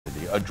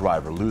a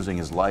driver losing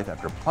his life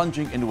after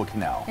plunging into a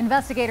canal.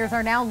 Investigators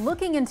are now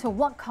looking into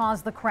what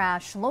caused the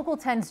crash. Local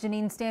 10's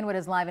Janine Stanwood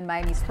is live in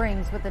Miami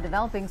Springs with the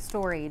developing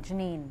story.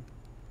 Janine.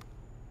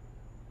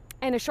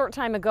 And a short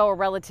time ago, a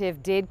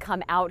relative did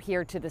come out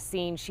here to the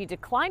scene. She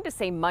declined to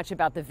say much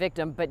about the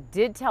victim, but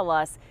did tell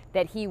us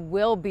that he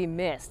will be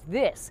missed.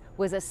 This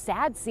was a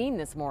sad scene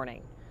this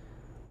morning.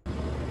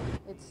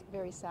 It's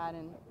very sad,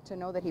 and to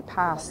know that he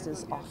passed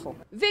is awful.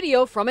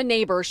 Video from a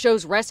neighbor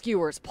shows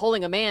rescuers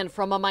pulling a man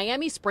from a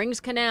Miami Springs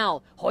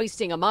canal,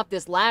 hoisting him up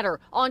this ladder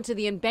onto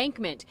the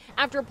embankment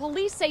after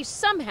police say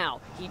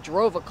somehow he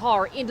drove a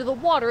car into the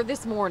water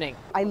this morning.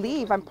 I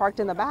leave, I'm parked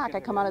in the back,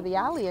 I come out of the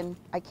alley and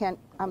I can't,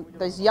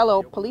 there's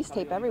yellow police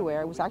tape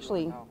everywhere. It was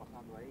actually,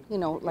 you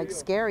know, like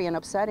scary and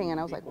upsetting, and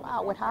I was like,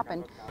 wow, what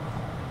happened?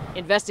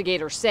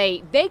 Investigators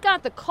say they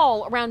got the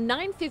call around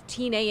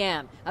 9:15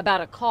 a.m. about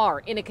a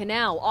car in a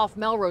canal off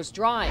Melrose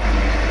Drive.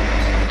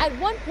 At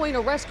one point, a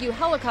rescue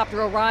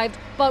helicopter arrived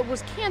but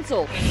was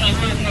canceled.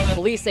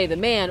 Police say the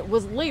man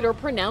was later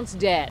pronounced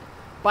dead.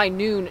 By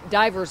noon,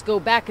 divers go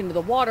back into the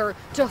water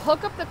to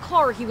hook up the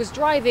car he was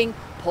driving,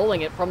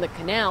 pulling it from the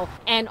canal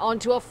and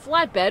onto a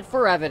flatbed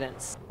for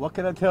evidence. What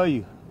can I tell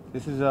you?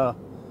 This is a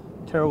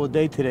terrible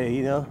day today,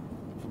 you know,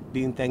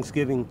 being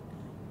Thanksgiving.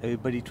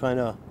 Everybody trying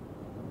to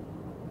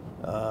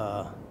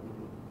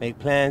make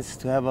plans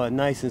to have a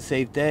nice and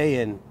safe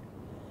day, and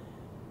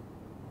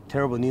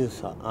terrible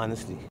news,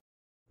 honestly.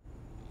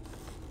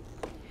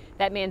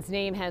 That man's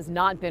name has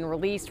not been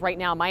released. Right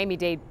now,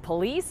 Miami-Dade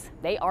police,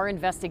 they are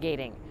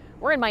investigating.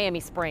 We're in Miami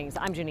Springs.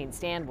 I'm Janine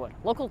Stanwood,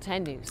 Local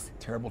 10 News.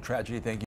 Terrible tragedy. Thank you.